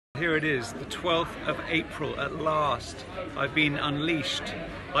here it is, the 12th of April at last. I've been unleashed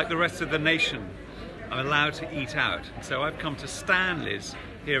like the rest of the nation. I'm allowed to eat out. So I've come to Stanley's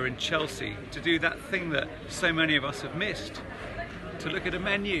here in Chelsea to do that thing that so many of us have missed. To look at a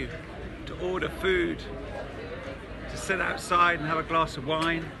menu, to order food, to sit outside and have a glass of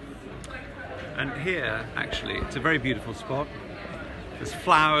wine. And here, actually, it's a very beautiful spot. There's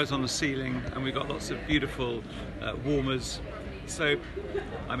flowers on the ceiling and we've got lots of beautiful warmers. So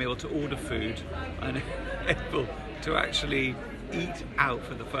I'm able to order food and able to actually eat out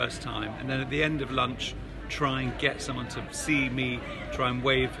for the first time. And then at the end of lunch, try and get someone to see me, try and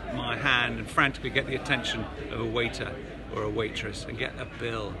wave my hand and frantically get the attention of a waiter or a waitress and get a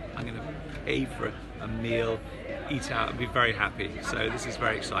bill. I'm going to pay for a meal, eat out and be very happy. So this is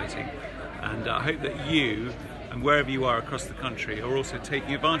very exciting. And I hope that you, and wherever you are across the country, are also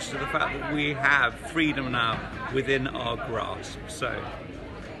taking advantage of the fact that we have freedom now within our grasp. So,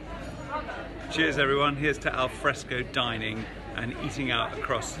 cheers everyone, here's to al fresco dining and eating out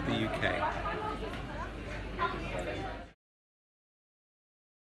across the UK.